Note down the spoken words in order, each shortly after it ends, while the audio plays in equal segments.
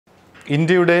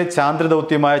ഇന്ത്യയുടെ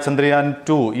ചാന്ദ്രദൗത്യമായ ചന്ദ്രയാൻ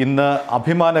 2 ഇന്ന്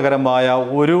അഭിമാനകരമായ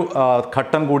ഒരു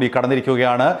ഘട്ടം കൂടി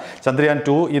കടന്നിരിക്കുകയാണ്. ചന്ദ്രയാൻ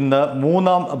 2 ഇന്ന്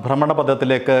മൂന്നാം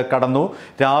ഭ്രമണപഥത്തിലേക്ക് കടന്നു.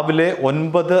 രാവിലെ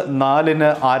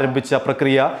 9:04 ആരംഭിച്ച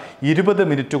പ്രക്രിയ 20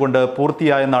 മിനിറ്റ് കൊണ്ട്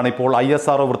പൂർത്തിയായെന്നാണ് ഇപ്പോൾ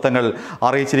ISRO വൃത്തങ്ങൾ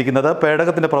അറിയിച്ചിരിക്കുന്നത്.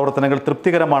 പേടകത്തിന്റെ പ്രവർത്തനങ്ങൾ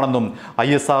തൃപ്തികരമാണെന്നും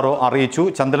ISRO അറിയിച്ചു.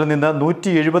 ചന്ദ്രനിൽ നിന്ന്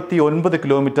 179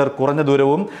 കിലോമീറ്റർ കുറഞ്ഞ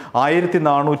ദൂരവും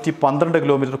 1412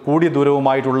 കിലോമീറ്റർ കൂടിയ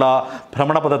ദൂരവുമായിട്ടുള്ള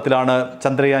ഭ്രമണപഥത്തിലാണ്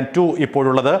ചന്ദ്രയാൻ 2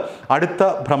 ഇപ്പോഴുള്ളത്. അടുത്ത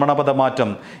ഭ്രമണപഥ മാറ്റം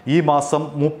ഈ മാസം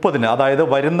 30-ന്, അതായത്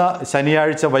വരുന്ന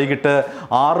ശനിയാഴ്ച വൈകിട്ട്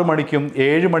 6 മണിക്കും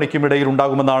 7 മണിക്കും ഇടയിൽ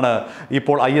ഉണ്ടാകുമെന്നാണ്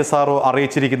ഇപ്പോൾ ISRO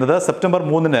അറിയിച്ചിരിക്കുന്നത്. സെപ്റ്റംബർ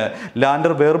 3-ന്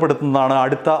ലാൻഡർ വേർപെടുത്തുന്നതാണ്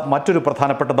അടുത്ത മറ്റൊരു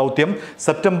പ്രധാനപ്പെട്ട ദൗത്യം.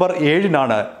 സെപ്റ്റംബർ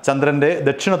 7-നാണ് ചന്ദ്രന്റെ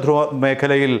ദക്ഷിണ ധ്രുവ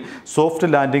മേഖലയിൽ സോഫ്റ്റ്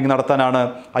ലാൻഡിംഗ് നടത്താനാണ്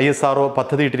ISRO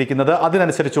പദ്ധതിയിട്ടിരിക്കുന്നത്.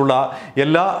 അതിനനുസരിച്ചുള്ള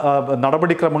എല്ലാ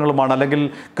നടപടിക്രമങ്ങളുമാണ്, അല്ലെങ്കിൽ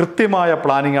കൃത്യമായ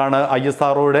പ്ലാനിംഗ് ആണ്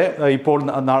ISROയുടെ ഇപ്പോൾ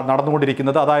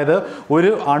നടന്നുകൊണ്ടിരിക്കുന്നത്. അതായത്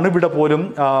ഒരു അണുവിട പോലും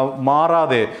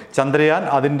മാറാതെ ചന്ദ്രയാൻ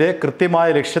അതിൻ്റെ കൃത്യമായ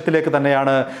ലക്ഷ്യത്തിലേക്ക്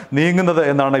തന്നെയാണ് നീങ്ങുന്നത്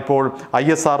എന്നാണ് ഇപ്പോൾ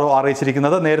ISRO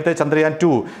അറിയിച്ചിരിക്കുന്നത്. നേരത്തെ ചന്ദ്രയാൻ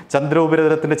 2 ചന്ദ്ര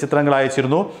ഉപരിതലത്തിൻ്റെ ചിത്രങ്ങൾ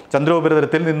അയച്ചിരുന്നു. ചന്ദ്ര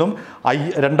ഉപരിതലത്തിൽ നിന്നും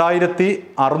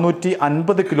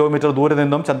 2650 കിലോമീറ്റർ ദൂരെ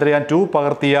നിന്നും ചന്ദ്രയാൻ 2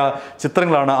 പകർത്തിയ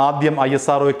ചിത്രങ്ങളാണ് ആദ്യം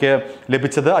ISROയ്ക്ക്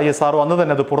ലഭിച്ചത്. ISRO അന്ന്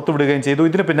തന്നെ അത് പുറത്തുവിടുകയും ചെയ്തു.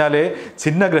 ഇതിന് പിന്നാലെ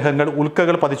ഛിന്നഗ്രഹങ്ങൾ,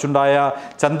 ഉൽക്കകൾ പതിച്ചുണ്ടായ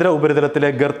ചന്ദ്ര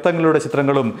ഉപരിതലത്തിലെ ഗർത്തങ്ങളുടെ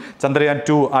ചിത്രങ്ങളും ചന്ദ്രയാൻ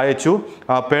 2 അയച്ചു.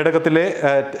 പേടകത്തിലെ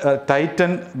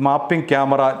ടൈറ്റൻ മാപ്പിംഗ്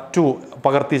ക്യാമറ 2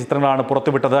 പകർത്തിയ ചിത്രങ്ങളാണ്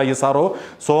പുറത്തുവിട്ടത് ISRO.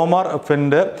 സോമാർ,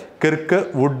 fend, Kirk,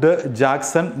 would,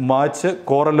 Jackson, match,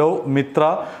 കോറലോ, Mitra,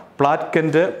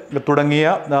 പ്ലാറ്റ്കെൻറ്റ് തുടങ്ങിയ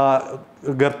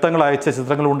ഗർത്തങ്ങൾ അയച്ച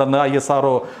ചിത്രങ്ങളുണ്ടെന്ന്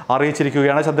ISRO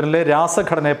അറിയിച്ചിരിക്കുകയാണ്. ചന്ദ്രനിലെ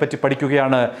രാസഘടനയെപ്പറ്റി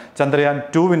പഠിക്കുകയാണ് ചന്ദ്രയാൻ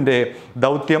 2-വിൻ്റെ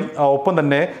ദൗത്യം. ഒപ്പം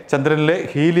തന്നെ ചന്ദ്രനിലെ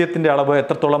ഹീലിയത്തിൻ്റെ അളവ്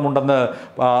എത്രത്തോളം ഉണ്ടെന്ന്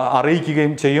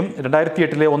അറിയിക്കുകയും ചെയ്യും.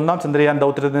 2008-ലെ ഒന്നാം ചന്ദ്രയാൻ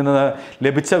ദൗത്യത്തിൽ നിന്ന്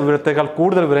ലഭിച്ച വിവരത്തേക്കാൾ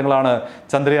കൂടുതൽ വിവരങ്ങളാണ്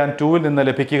ചന്ദ്രയാൻ 2-വിൽ നിന്ന്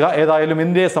ലഭിക്കുക. ഏതായാലും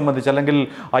ഇന്ത്യയെ സംബന്ധിച്ച്, അല്ലെങ്കിൽ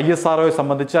ISROയെ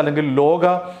സംബന്ധിച്ച്, അല്ലെങ്കിൽ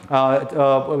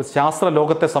ശാസ്ത്ര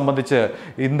ലോകത്തെ സംബന്ധിച്ച്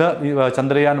ഇന്ന്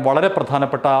ചന്ദ്രയാൻ വളരെ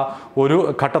പ്രധാനപ്പെട്ട ഒരു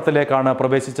ഘട്ടത്തിലേക്കാണ്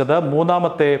പ്രവേശിച്ചത്.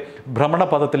 മൂന്നാമത്തെ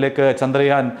ഭ്രമണപഥത്തിലേക്ക്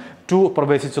ചന്ദ്രയാൻ 2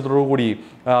 പ്രവേശിച്ചതോടുകൂടി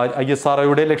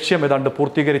ISROയുടെ ലക്ഷ്യം ഏതാണ്ട്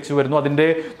പൂർത്തീകരിച്ചു വരുന്നു. അതിൻ്റെ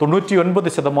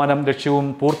 99% ലക്ഷ്യവും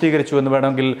പൂർത്തീകരിച്ചു എന്ന്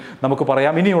വേണമെങ്കിൽ നമുക്ക്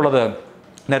പറയാം. ഇനിയുള്ളത്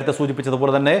നേരത്തെ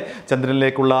സൂചിപ്പിച്ചതുപോലെ തന്നെ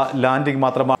ചന്ദ്രനിലേക്കുള്ള ലാൻഡിംഗ്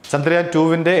മാത്രമാണ്. ചന്ദ്രയാൻ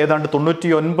 2-വിൻ്റെ ഏതാണ്ട്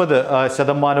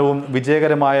 99%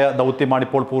 വിജയകരമായ ദൗത്യമാണ്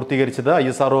ഇപ്പോൾ പൂർത്തീകരിച്ചത്.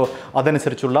 ISRO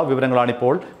അതനുസരിച്ചുള്ള വിവരങ്ങളാണ്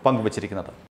ഇപ്പോൾ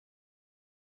പങ്കുവച്ചിരിക്കുന്നത്.